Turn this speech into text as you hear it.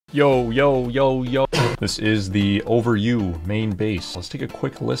Yo, yo, yo, yo. This is the Over You main bass. Let's take a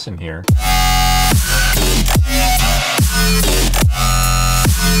quick listen here.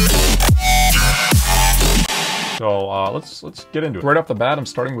 So let's get into it. Right off the bat, I'm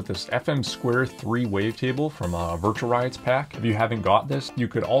starting with this FM Square 3 wavetable from Virtual Riot's pack. If you haven't got this, you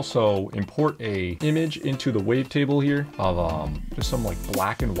could also import a image into the wavetable here of just some like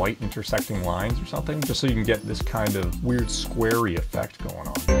black and white intersecting lines or something, just so you can get this kind of weird squarey effect going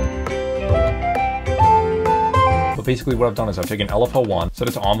on. But basically what I've done is I've taken LFO1, set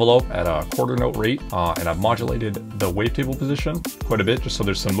it to envelope at a quarter note rate, and I've modulated the wavetable position quite a bit just so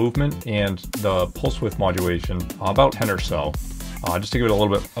there's some movement, and the pulse width modulation about 10 or so, just to give it a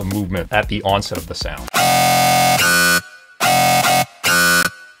little bit of movement at the onset of the sound.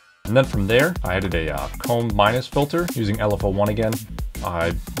 And then from there, I added a comb minus filter using LFO1 again.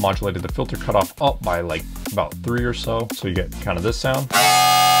 I modulated the filter cutoff up by like about 3 or so you get kind of this sound.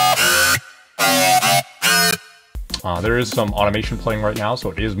 There is some automation playing right now, so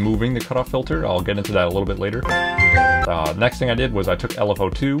it is moving the cutoff filter. I'll get into that a little bit later. Next thing I did was I took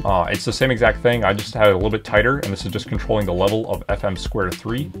LFO2. It's the same exact thing, I just had it a little bit tighter, and this is just controlling the level of FM Square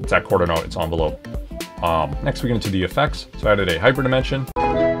 3. It's at quarter note, it's envelope. Next we get into the effects. So I added a hyper dimension.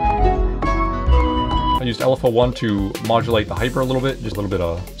 I used LFO1 to modulate the hyper a little bit, just a little bit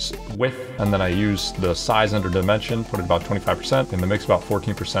of width, and then I used the size under dimension, put it about 25%, and the mix about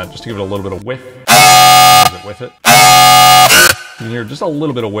 14%, just to give it a little bit of width. With it. You can hear just a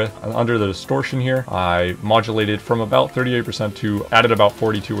little bit of width. Under the distortion here, I modulated from about 38% to added about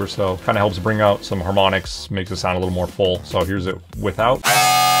 42 or so. Kind of helps bring out some harmonics, makes it sound a little more full. So here's it without.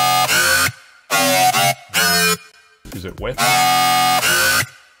 Here's it with.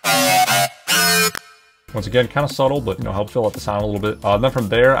 Once again, kind of subtle, but help fill out the sound a little bit. Then from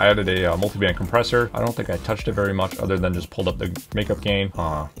there, I added a multiband compressor. I don't think I touched it very much other than just pulled up the makeup gain.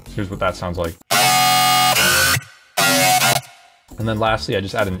 Here's what that sounds like. And then lastly, I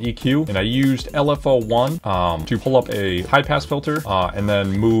just added an EQ, and I used LFO1 to pull up a high pass filter and then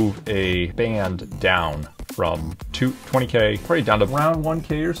move a band down from 20K, probably down to around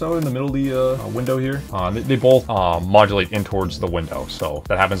 1K or so in the middle of the window here. They both modulate in towards the window, so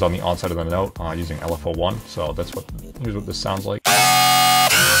that happens on the onset of the note using LFO1. So here's what this sounds like.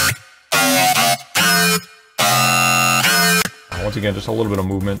 Once again, just a little bit of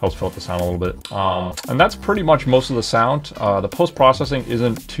movement helps fill up the sound a little bit. And that's pretty much most of the sound. The post-processing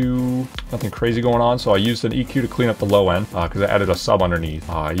isn't nothing crazy going on, so I used an EQ to clean up the low end because I added a sub underneath.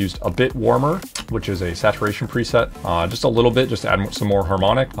 I used a bit warmer, which is a saturation preset, just a little bit, just to add some more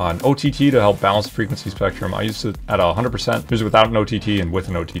harmonic. An OTT to help balance the frequency spectrum. I used it at 100%. Here's without an OTT and with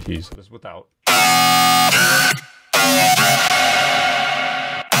an OTT. So this is without.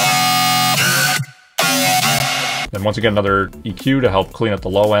 Then once again, another EQ to help clean up the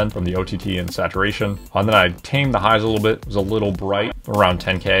low end from the OTT and saturation. And then I tamed the highs a little bit. It was a little bright, around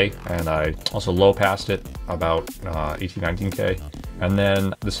 10K. And I also low passed it about 18, 19K. And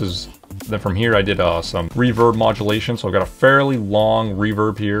then from here I did some reverb modulation. So I've got a fairly long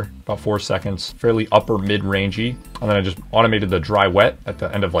reverb here, about 4 seconds, fairly upper mid-rangey. And then I just automated the dry wet at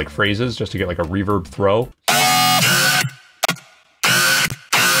the end of like phrases just to get like a reverb throw.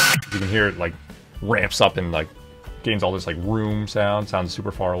 You can hear it like ramps up and like gains all this like room sounds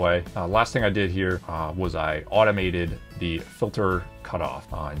super far away. Last thing I did here was I automated the filter cutoff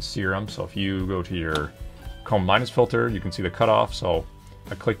in Serum. So if you go to your comb minus filter, you can see the cutoff. So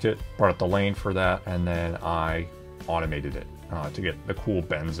I clicked it, brought up the lane for that, and then I automated it to get the cool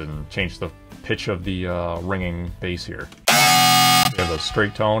bends and change the pitch of the ringing bass here. You have a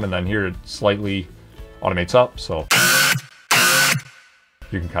straight tone, and then here it slightly automates up. So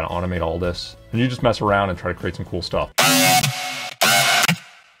you can kind of automate all this, and you just mess around and try to create some cool stuff.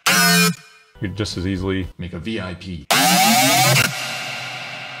 You could just as easily make a VIP.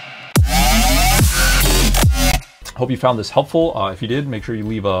 Hope you found this helpful. If you did, make sure you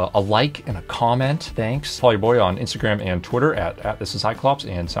leave a like and a comment. Thanks. Follow your boy on Instagram and Twitter at This Is Cyclops,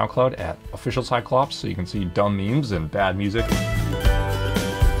 and SoundCloud at Official Cyclops, so you can see dumb memes and bad music.